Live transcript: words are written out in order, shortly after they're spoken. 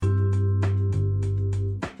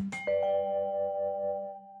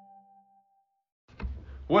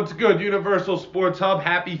What's good, Universal Sports Hub?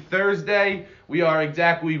 Happy Thursday. We are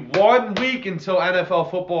exactly 1 week until NFL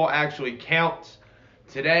football actually counts.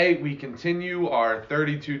 Today, we continue our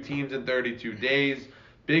 32 teams in 32 days.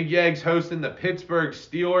 Big Yags hosting the Pittsburgh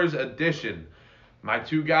Steelers edition. My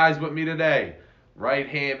two guys with me today,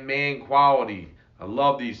 right-hand man quality. I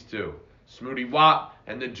love these two. Smoody Watt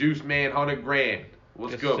and the Juice Man Hunter Grand.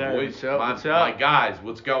 What's good, sir. boys? What's up? My guys,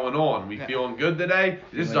 what's going on? We feeling good today?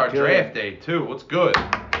 This is our Feeling good. draft day, too. What's good?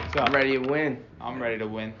 I'm ready to win. I'm ready to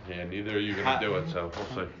win. Yeah, neither are you gonna do it, so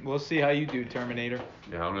we'll see. We'll see how you do, Terminator.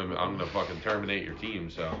 Yeah, I'm gonna fucking terminate your team.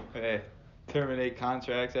 So Hey, terminate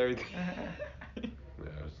contracts, everything. yeah,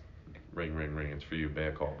 ring, ring, ring. It's for you.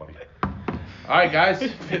 Bad call, buddy. All right, guys.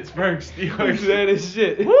 Pittsburgh Steelers. That is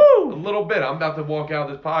shit. Woo! A little bit. I'm about to walk out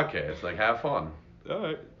this podcast. Like, have fun. All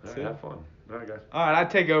right. All right, have fun. All right, guys. All right, I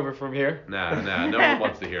take over from here. Nah. No one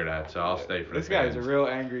wants to hear that, so I'll stay for This the guy's a fans. real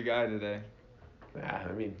angry guy today. Yeah,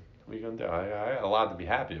 I mean, what are you gonna do? I got a lot to be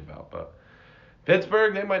happy about, but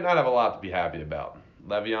Pittsburgh, they might not have a lot to be happy about.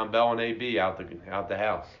 Le'Veon Bell and AB out the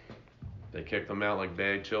house. They kicked them out like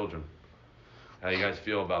bad children. How you guys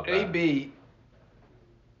feel about that? AB.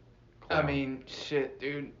 I Clown. mean, shit,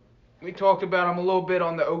 dude. We talked about him a little bit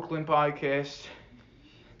on the Oakland podcast.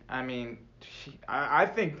 I mean, I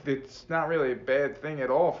think it's not really a bad thing at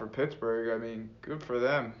all for Pittsburgh. I mean, good for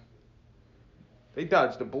them. They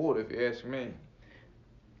dodged the bullet, if you ask me.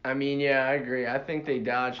 I mean, yeah, I agree. I think they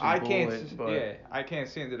dodged the I bullet, but I can't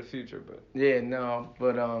see into the future, but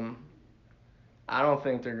I don't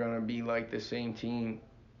think they're gonna be like the same team.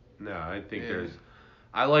 No, I think Yeah. there's.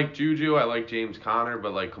 I like Juju. I like James Conner,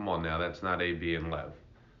 but like, come on now, that's not AB and Lev.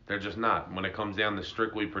 They're just not. When it comes down to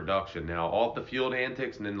strictly production, now off the field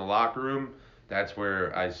antics and in the locker room, that's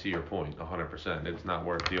where I see your point, 100%. It's not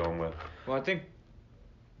worth dealing with. well, I think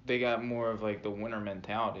they got more of like the winner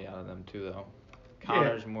mentality out of them too, though.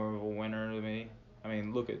 Connor's more of a winner to me. I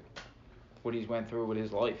mean, look at what he's went through with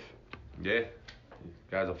his life. Yeah,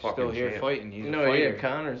 guy's a fucking Still here champ. fighting. He's a No, fighter. yeah,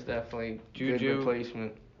 Connor's definitely good Juju.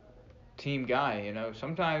 replacement. Team guy, you know.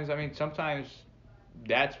 Sometimes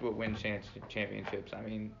that's what wins championships. I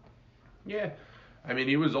mean, Yeah, I mean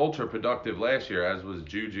he was ultra productive last year, as was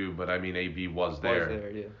Juju, but I mean AB was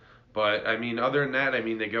there. yeah. But, I mean, other than that, I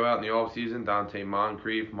mean, they go out in the offseason, Dante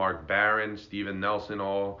Moncrief, Mark Barron, Steven Nelson,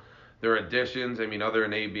 all their additions. I mean, other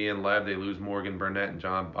than AB and Lev, they lose Morgan Burnett and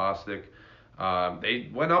John Bostic. They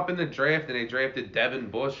went up in the draft, and they drafted Devin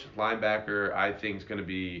Bush, linebacker. I think is going to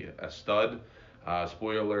be a stud.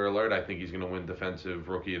 Spoiler alert, I think he's going to win Defensive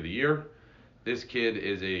Rookie of the Year. This kid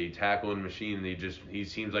is a tackling machine, and he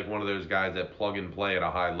seems like one of those guys that plug and play at a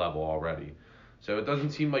high level already. So it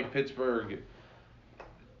doesn't seem like Pittsburgh...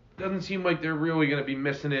 Doesn't seem like they're really going to be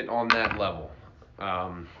missing it on that level.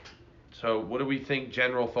 So what do we think,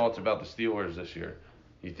 general thoughts about the Steelers this year?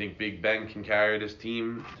 You think Big Ben can carry this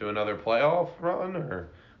team to another playoff run, or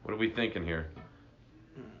what are we thinking here?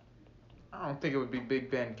 I don't think it would be Big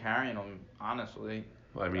Ben carrying them, honestly.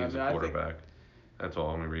 Well, I mean, he's a I think- quarterback. That's the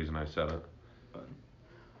only reason I said it.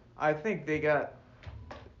 I think they got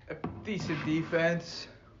a decent defense.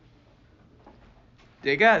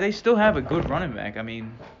 They still have a good running back. I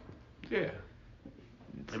mean, Yeah.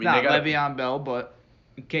 it's I mean, not they got- Le'Veon Bell, but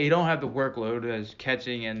okay, you don't have the workload as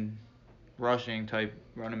catching and rushing type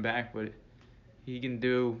running back, but he can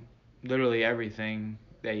do literally everything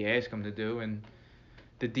that you ask him to do. And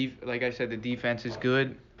like I said, the defense is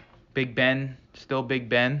good. Big Ben, still Big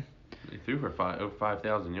Ben. He threw for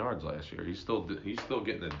 5,000 yards last year. He's still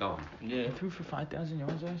getting it done. Yeah. He threw for 5,000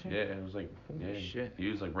 yards last year. Yeah, it was like Holy shit. he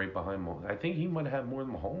was like right behind Mahomes. I think he might have had more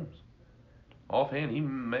than Mahomes. Offhand, he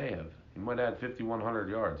may have. He might have had 5,100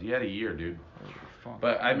 yards. He had a year, dude. Holy fuck.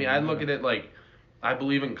 But I mean, I look at it like I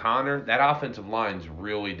believe in Connor. That offensive line's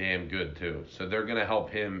really damn good too. So they're gonna help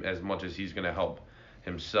him as much as he's gonna help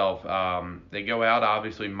himself. They go out.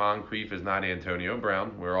 Obviously, Moncrief is not Antonio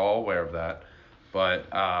Brown. We're all aware of that. But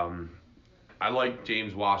I like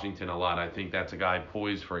James Washington a lot. I think that's a guy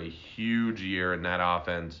poised for a huge year in that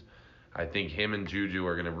offense. I think him and Juju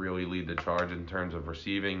are going to really lead the charge in terms of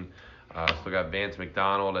receiving. Still got Vance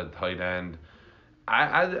McDonald at tight end.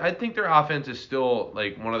 I think their offense is still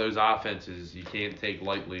like one of those offenses you can't take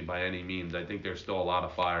lightly by any means. I think there's still a lot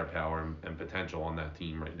of firepower and potential on that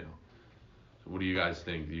team right now. So what do you guys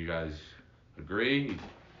think? Do you guys agree?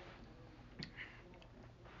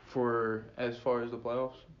 For as far as the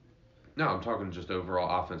playoffs? No, I'm talking just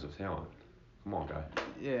overall offensive talent. Come on, guy.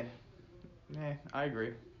 Yeah. I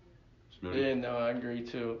agree. Smoothie. Yeah, no, I agree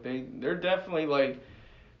too. They're definitely like,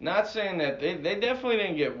 not saying that they definitely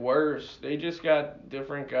didn't get worse. They just got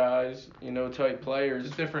different guys, type players.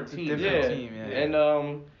 It's a different team. different Yeah. team, yeah.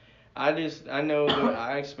 And I know that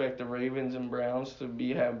I expect the Ravens and Browns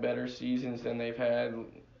to have better seasons than they've had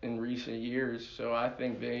in recent years. So I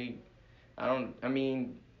think I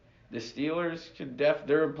mean, the Steelers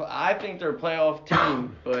I think they're a playoff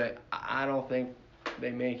team, but I don't think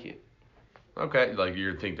they make it. Okay, like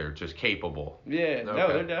you think they're just capable. Yeah, no,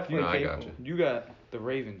 Okay. they're definitely I capable. gotcha. You got the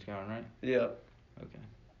Ravens going, right? Yeah. Okay.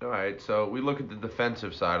 All right, so we look at the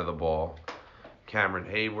defensive side of the ball. Cameron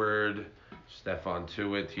Hayward, Stephon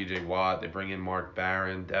Tuitt, T.J. Watt. They bring in Mark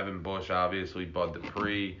Barron, Devin Bush, obviously, Bud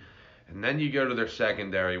Dupree. And then you go to their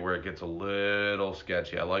secondary where it gets a little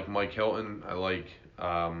sketchy. I like Mike Hilton. I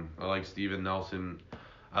like Steven Nelson.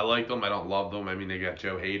 I like them. I don't love them. I mean, they got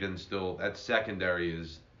Joe Hayden still. That secondary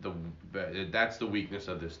is that's the weakness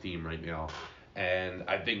of this team right now. And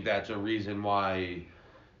I think that's a reason why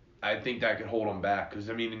I think that could hold them back. Because,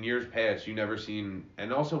 I mean, in years past, you never seen.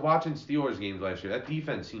 And also watching Steelers games last year, that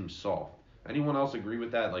defense seems soft. Anyone else agree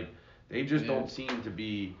with that? Like, they just don't seem to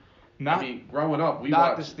be. Not, I mean, growing up, we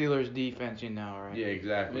not watched. the Steelers defense, right? Yeah,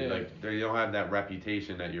 exactly. Yeah. Like, they don't have that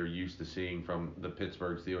reputation that you're used to seeing from the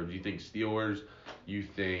Pittsburgh Steelers. You think Steelers, you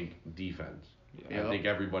think defense. Yep. I think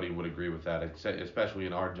everybody would agree with that, especially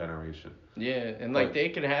in our generation. Yeah, and they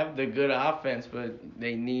could have the good offense, but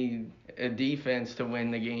they need a defense to win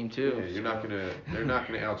the game too. Yeah, they're not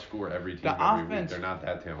gonna outscore every team The every week. offense- They're not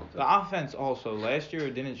that talented. The offense also last year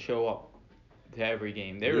didn't show up to every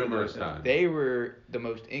game. Numerous times. They were the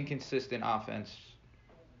most inconsistent offense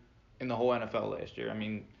in the whole NFL last year. I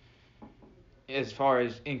mean, as far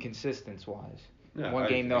as inconsistence wise, Yeah, one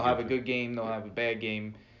game I they'll have a get you. good game, they'll have a bad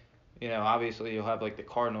game. Obviously you'll have like the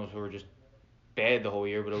Cardinals who are just bad the whole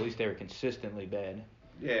year, but at least they were consistently bad.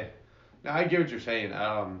 Yeah. Now, I get what you're saying.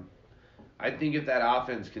 I think if that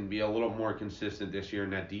offense can be a little more consistent this year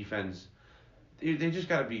and that defense, they just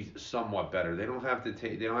got to be somewhat better. They don't have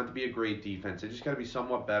to be a great defense. They just got to be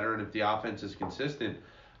somewhat better. And if the offense is consistent,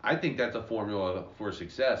 I think that's a formula for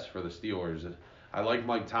success for the Steelers. I like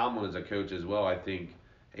Mike Tomlin as a coach as well. I think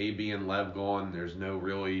AB and Lev gone, there's no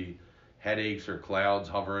really headaches or clouds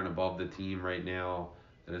hovering above the team right now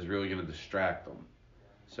that is really going to distract them.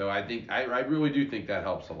 So I really do think that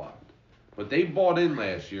helps a lot. But they bought in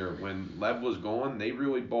last year when Lev was gone. They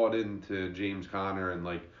really bought into James Conner and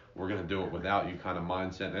like, we're going to do it without you kind of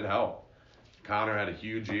mindset, and it helped. Conner had a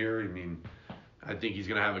huge year. I mean, I think he's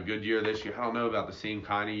going to have a good year this year. I don't know about the same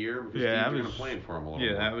kind of year because teams are going to plan for him a little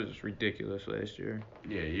more. that was ridiculous last year.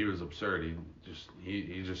 Yeah, he was absurd.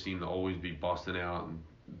 He just seemed to always be busting out and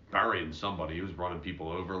burying somebody. He was running people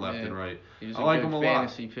over left and right. He was I like a him a good lot.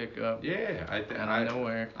 fantasy pickup. Yeah, Out of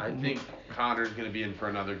nowhere. I think Connor's going to be in for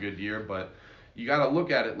another good year, but you got to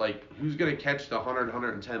look at it like who's going to catch the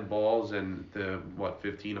 110 balls and the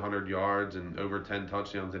 1,500 yards and over 10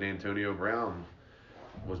 touchdowns that Antonio Brown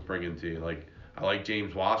was bringing to you. Like, I like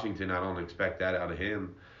James Washington. I don't expect that out of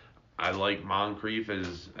him. I like Moncrief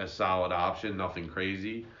as a solid option, nothing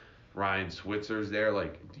crazy. Ryan Switzer's there.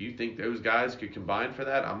 Like, do you think those guys could combine for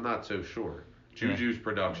that? I'm not so sure. Juju's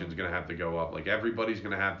production's going to have to go up. Like, everybody's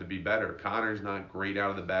going to have to be better. Connor's not great out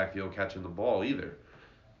of the backfield catching the ball either.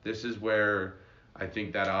 This is where I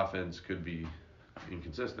think that offense could be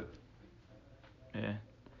inconsistent. Yeah.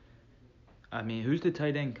 I mean, who's the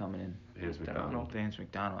tight end coming in? Vance McDonald. Vance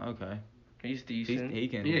McDonald. Okay. He's decent. He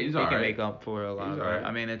can. Yeah, he's he all can right. make up for a lot. He's of all it. right.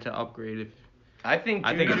 I mean, it's an upgrade. I think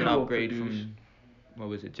I think it's an Juju will upgrade produce. from what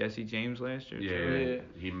was it, Jesse James last year? Yeah, Yeah.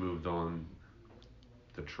 he moved on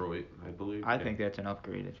Detroit, I believe. I Yeah. think that's an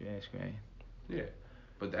upgrade if you ask me. Yeah.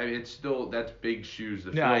 But I mean, it's still, that's big shoes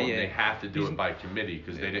to fill. Nah, and yeah. They have to do He's- it by committee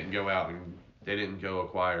because they didn't go out and they didn't go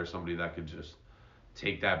acquire somebody that could just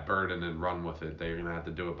take that burden and run with it. They're going to have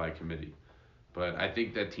to do it by committee. But I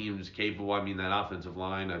think that team's capable. I mean, that offensive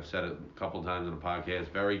line, I've said it a couple times in the podcast,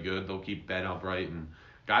 very good. They'll keep Ben upright, and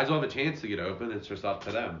guys will have a chance to get open. It's just up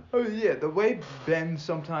to them. Oh yeah, the way Ben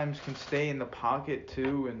sometimes can stay in the pocket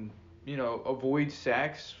too, and avoid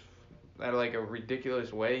sacks at like a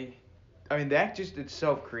ridiculous way. I mean, that just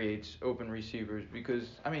itself creates open receivers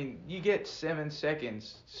because I mean, you get 7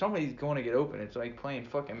 seconds, somebody's going to get open. It's like playing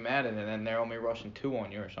fucking Madden, and then they're only rushing 2 on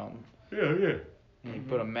you or something. Yeah, yeah. And you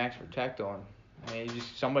put a max protect on. I mean,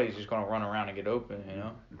 somebody's just going to run around and get open,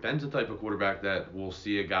 Ben's the type of quarterback that will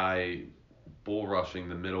see a guy bull rushing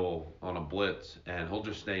the middle on a blitz, and he'll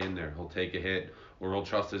just stay in there. He'll take a hit, or he'll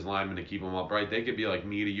trust his lineman to keep him upright. They could be like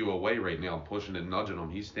me to you away right now, pushing and nudging him.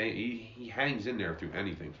 He hangs in there through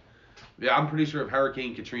anything. Yeah, I'm pretty sure if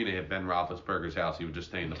Hurricane Katrina hit Ben Roethlisberger's house, he would just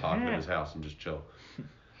stay in the pocket of his house and just chill.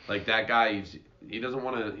 Like that guy, he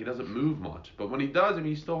doesn't move much, but when he does, I mean,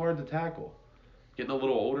 he's still hard to tackle. Getting a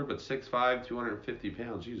little older, but 6'5", 250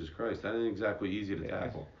 pounds. Jesus Christ, that ain't exactly easy to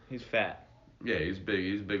tackle. He's fat. Yeah, he's big.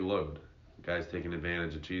 He's a big load. Guy's taking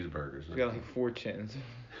advantage of cheeseburgers. He's got like 4 chins.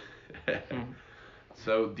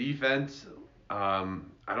 So defense, I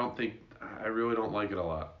really don't like it a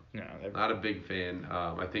lot. No, Not a big fan.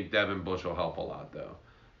 I think Devin Bush will help a lot though,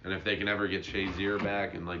 and if they can ever get Shazier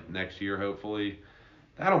back and like next year hopefully,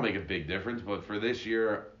 that'll make a big difference. But for this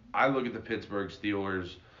year, I look at the Pittsburgh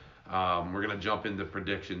Steelers. We're gonna jump into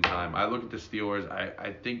prediction time. I look at the Steelers.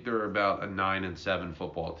 I think they're about a 9-7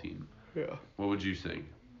 football team. Yeah. What would you think?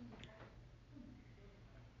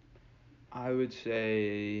 I would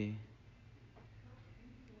say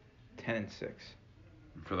 10-6.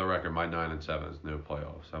 For the record, my 9-7 is no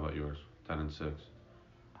playoffs. How about yours? 10-6.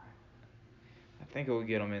 I think it will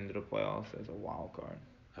get them into the playoffs as a wild card.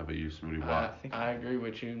 How about you, Smoothie I, Watt? I agree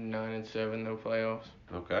with you. 9-7, no playoffs.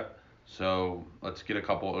 Okay. So let's get a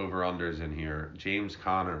couple over-unders in here. James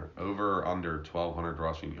Conner, over or under 1,200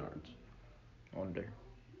 rushing yards? Under.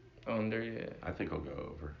 Under, yeah. I think he'll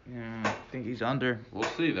go over. Yeah, I think he's under. We'll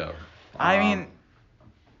see, though. I mean,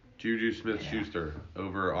 Juju Smith-Schuster,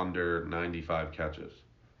 over or under 95 catches?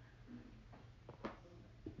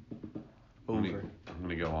 over. I'm going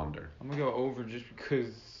to go under. I'm going to go over just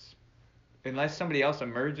because unless somebody else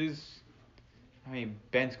emerges, I mean,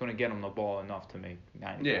 Ben's going to get him the ball enough to make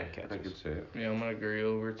 95 catches. I could see it. Yeah, I'm going to agree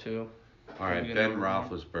over, too. All right, You Ben know-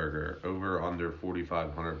 Roethlisberger, over or under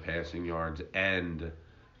 4,500 passing yards and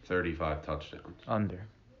 35 touchdowns. Under.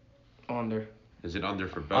 Under. Is it under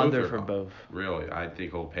for both? Under or for not? both. Really? I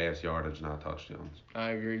think he'll pass yardage, not touchdowns. I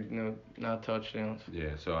agree. No, not touchdowns.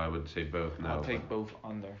 Yeah, so I would say both no. I'll take both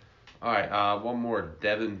under. All right, one more.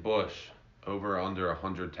 Devin Bush, over or under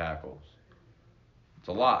 100 tackles. It's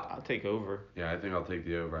a lot. I'll take over. Yeah, I think I'll take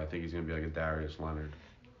the over. I think he's going to be like a Darius Leonard.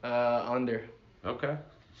 Under. Okay.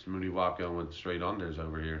 Smoothie Walk going with straight unders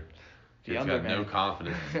over here. The Kid's under got no man.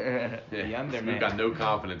 confidence. The under We've man. got no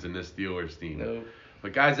confidence in this Steelers team. No.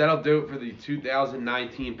 But guys, that'll do it for the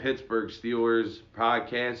 2019 Pittsburgh Steelers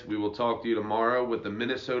podcast. We will talk to you tomorrow with the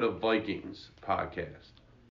Minnesota Vikings podcast.